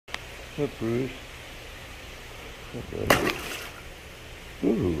What, Bruce? What, buddy?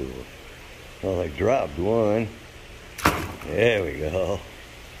 Ooh. Oh, I dropped one. There we go.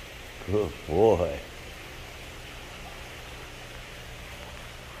 Good boy.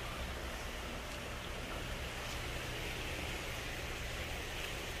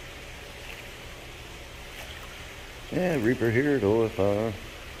 Yeah, Reaper here at OFR.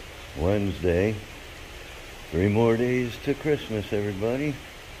 Wednesday. 3 more days to Christmas, everybody.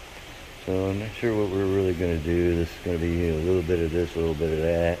 So I'm not sure what we're really going to do. This is going to be a little bit of this, a little bit of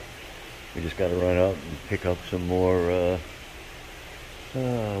that. We just got to run up and pick up some more,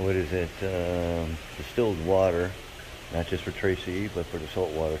 what is it, distilled water. Not just for Tracy, but for the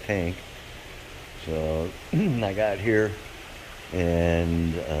saltwater tank. So I got here,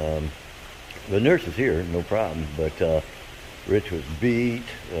 and the nurse is here, no problem, but Rich was beat.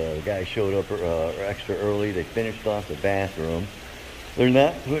 The guy showed up extra early. They finished off the bathroom. They're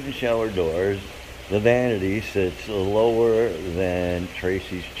not putting shower doors. The vanity sits lower than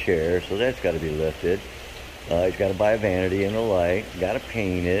Tracy's chair, so that's got to be lifted. He's got to buy a vanity and a light. Got to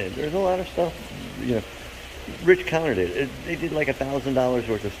paint it. There's a lot of stuff, you know. Rich counted it. They did like $1,000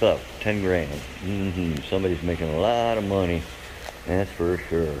 worth of stuff. 10 grand. Somebody's making a lot of money. That's for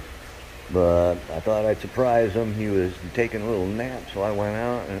sure. But I thought I'd surprise him. He was taking a little nap, so I went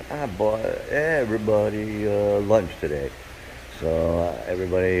out and I bought everybody lunch today. So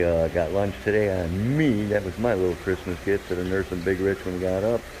everybody got lunch today on me. That was my little Christmas gift to the nurse and Big Rich when we got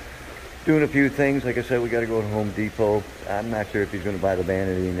up. Doing a few things. Like I said, we got to go to Home Depot. I'm not sure if he's going to buy the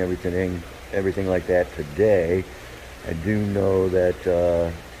vanity and everything like that today. I do know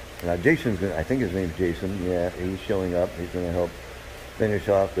that now Jason's going to, I think his name's Jason. Yeah, he's showing up. He's going to help finish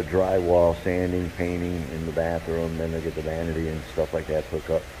off the drywall, sanding, painting in the bathroom. Then they'll get the vanity and stuff like that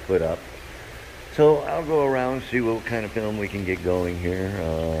put up. So I'll go around, see what kind of film we can get going here.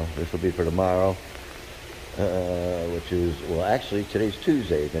 This will be for tomorrow, which is, well, actually today's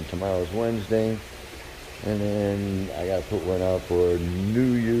Tuesday, then tomorrow's Wednesday, and then I got to put one out for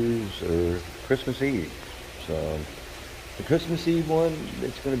New Year's or Christmas Eve. So the Christmas Eve one,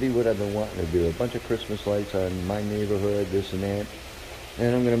 it's going to be what I've been wanting to do. A bunch of Christmas lights on my neighborhood, this and that.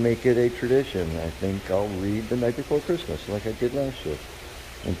 And I'm going to make it a tradition. I think I'll read the night before Christmas like I did last year.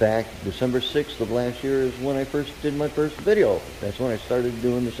 In fact, December 6th of last year is when I first did my first video. That's when I started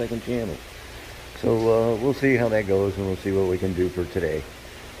doing the second channel. So we'll see how that goes, and we'll see what we can do for today.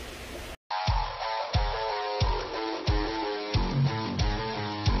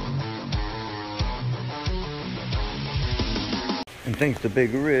 And thanks to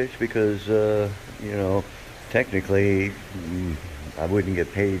Big Rich, because, you know, technically I wouldn't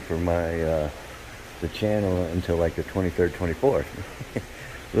get paid for my the channel until like the 23rd, 24th.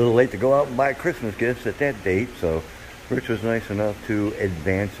 A little late to go out and buy Christmas gifts at that date, so Rich was nice enough to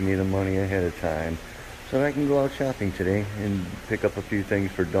advance me the money ahead of time so that I can go out shopping today and pick up a few things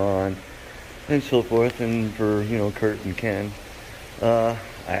for Dawn and so forth, and for, you know, Kurt and Ken. I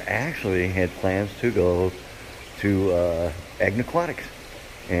actually had plans to go to Aquatics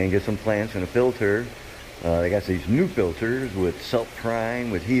and get some plants and a filter. They got these new filters with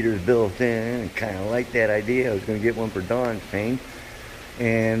self-prime, with heaters built in, and kind of like that idea. I was going to get one for Dawn's paint.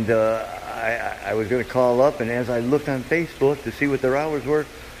 And I was going to call up, and as I looked on Facebook to see what their hours were,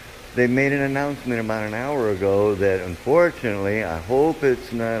 they made an announcement about an hour ago that, unfortunately, I hope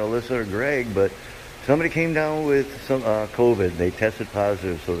it's not Alyssa or Greg, but somebody came down with some COVID. They tested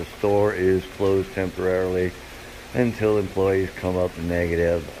positive, so the store is closed temporarily until employees come up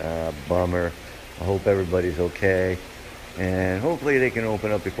negative. Bummer. I hope everybody's okay, and hopefully they can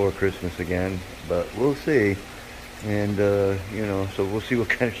open up before Christmas again, but we'll see. And you know, so we'll see what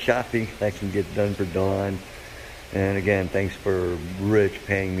kind of shopping I can get done for Dawn. And again, thanks for Rich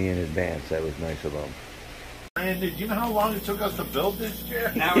paying me in advance. That was nice of him. And did you know how long it took us to build this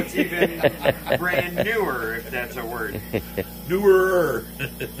chair? Now it's even brand newer, if that's a word. Newer.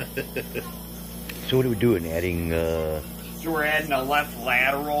 So what are we doing? Adding So we're adding a left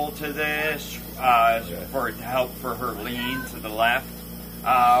lateral to this for it to help for her lean to the left.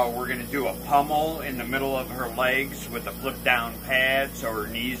 We're going to do a pummel in the middle of her legs with a flip down pad so her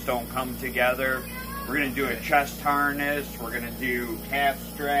knees don't come together. We're going to do a chest harness. We're going to do calf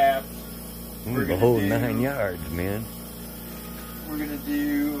straps. the whole 9 yards, man. We're going to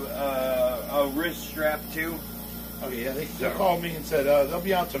do a wrist strap too. Oh yeah, they called me and said they'll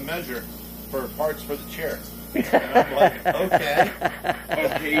be out to measure for parts for the chair. And I'm like, okay.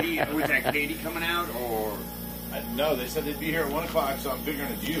 Oh, Katie, was that Katie coming out or? No, they said they'd be here at 1 o'clock, so I'm figuring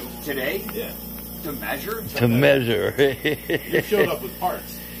it's you. Today? Yeah. To measure? To measure. You showed up with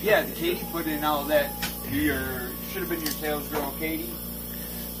parts. Yeah, Katie put in all that. Should have been your sales girl, Katie.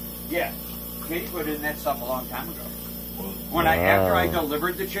 Yeah, Katie put in that stuff a long time ago. Well, After I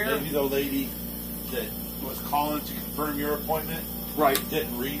delivered the chair. Maybe the lady that was calling to confirm your appointment, right,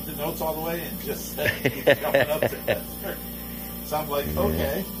 didn't read the notes all the way and just said he's coming up to that. So I'm like,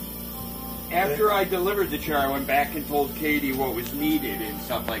 okay. After I delivered the chair, I went back and told Katie what was needed and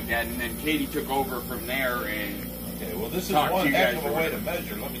stuff like that, and then Katie took over from there and. Okay, well, this is one heck of a way to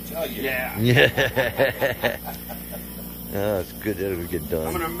measure, let me tell you. Yeah. Yeah. Oh, it's good that it would get done.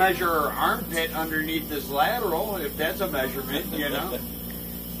 I'm going to measure her armpit underneath this lateral, if that's a measurement, you know.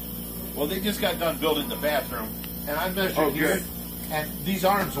 Well, they just got done building the bathroom, and I measured here, and these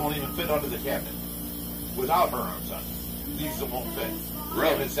arms won't even fit under the cabinet without her arms on. These won't fit.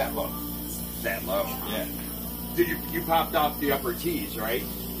 Really? Yeah, it's that low. That low? Yeah. Did you popped off the upper T's, right?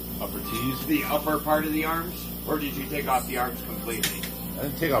 Upper T's? The upper part of the arms? Or did you take off the arms completely? I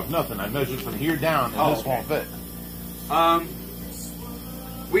didn't take off nothing. I measured from here down, and this won't fit.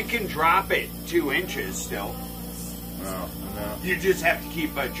 We can drop it 2 inches still. No. You just have to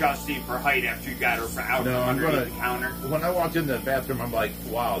keep adjusting for height after you got her out from underneath the counter. When I walked into the bathroom, I'm like,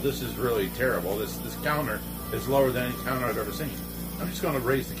 wow, this is really terrible. This counter is lower than any counter I've ever seen. I'm just going to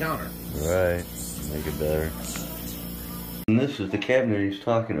raise the counter. Right. Make it better. And this is the cabinet he's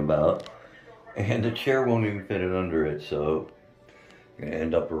talking about. And the chair won't even fit it under it, so I'm going to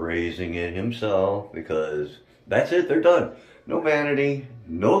end up raising it himself because that's it, they're done. No vanity,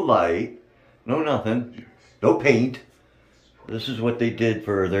 no light, no nothing, no paint. This is what they did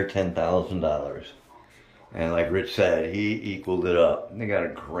for their $10,000. And like Rich said, he equaled it up. They got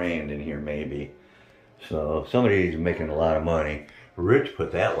 $1,000 in here maybe. So somebody's making a lot of money. Rich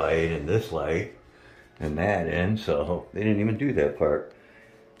put that light and this light and that in, so they didn't even do that part.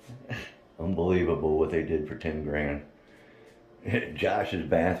 Unbelievable what they did for 10 grand. Josh's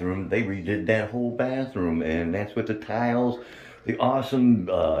bathroom, they redid that whole bathroom, and that's with the tiles, the awesome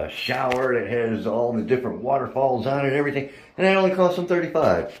shower that has all the different waterfalls on it and everything, and that only cost them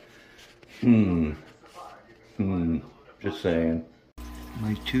 $35. Just saying.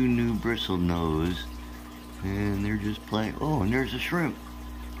 My 2 new bristle nose, and they're just playing. Oh, and there's a shrimp.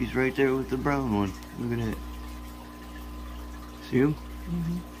 He's right there with the brown one. Look at that. See him?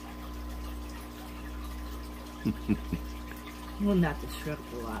 Mm-hmm. Well, not the shrimp,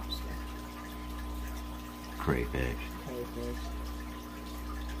 the lobster. Crayfish. Crayfish.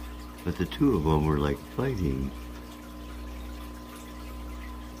 But the 2 of them were like fighting.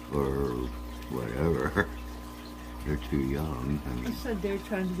 Or whatever. They're too young. I mean, I said they're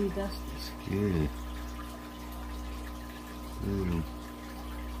trying to be besties. yeah. Little.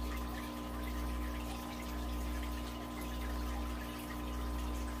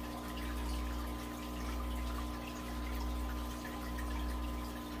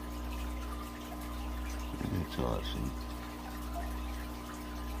 That's awesome.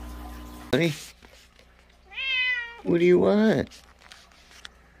 Buddy? What do you want?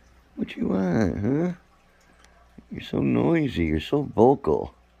 What you want, huh? You're so noisy, you're so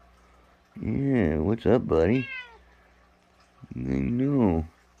vocal. Yeah, what's up, buddy? I know.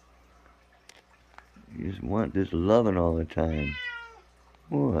 You just want this loving all the time.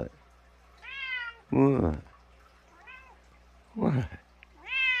 What? What? What?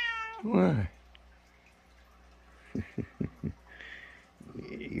 What?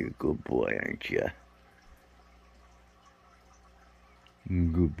 You're a good boy, aren't you? You're a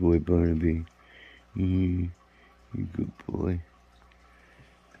good boy, Barnaby. You're a good boy.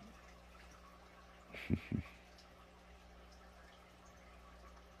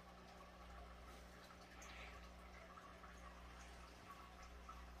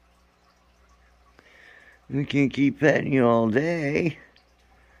 We can't keep petting you all day.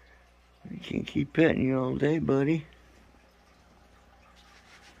 We can't keep petting you all day, buddy.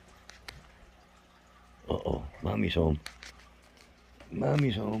 Uh-oh, Mommy's home.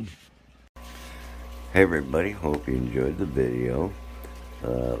 Mommy's home. Hey everybody, hope you enjoyed the video.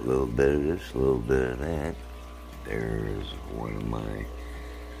 A little bit of this, a little bit of that. There's one of my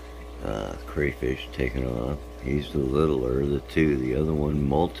crayfish taken off. He's the littler of the 2. The other one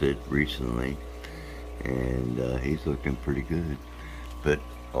molted recently. And he's looking pretty good. But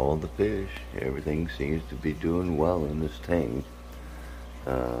all the fish, everything seems to be doing well in this tank.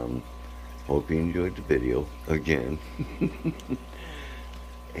 Hope you enjoyed the video again.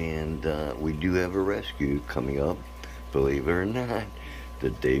 And we do have a rescue coming up, believe it or not,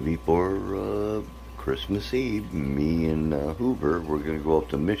 the day before Christmas Eve. Me and Hoover, we're going to go up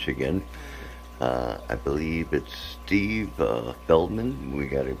to Michigan. I believe it's Steve Feldman. We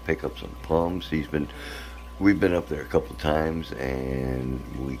got to pick up some pumps. He's been we've been up there a couple times, and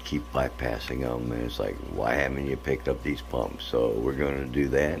we keep bypassing them, and it's like, why haven't you picked up these pumps? So we're going to do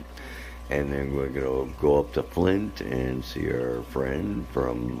that, and then we're going to go up to Flint and see our friend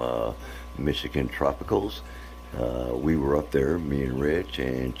from Michigan Tropicals. We were up there, me and Rich,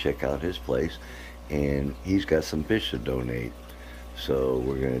 and check out his place, and he's got some fish to donate. So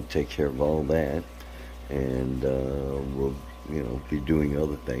we're going to take care of all that, and we'll, you know, be doing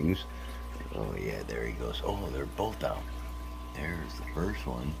other things. Oh yeah, there he goes. Oh, they're both out. There's the first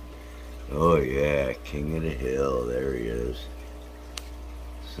one. Oh yeah, king of the hill. There he is.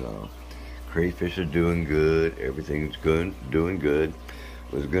 So, crayfish are doing good. Everything's good, doing good.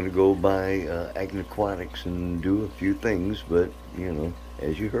 Was gonna go by Aquatics and do a few things, but you know,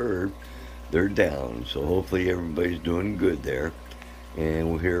 as you heard, they're down. So hopefully everybody's doing good there, and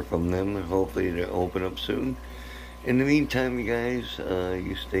we'll hear from them, and hopefully they'll open up soon. In the meantime, you guys,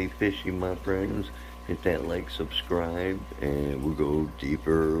 you stay fishy, my friends. Hit that like, subscribe, and we'll go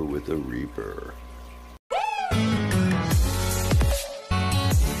deeper with a reaper.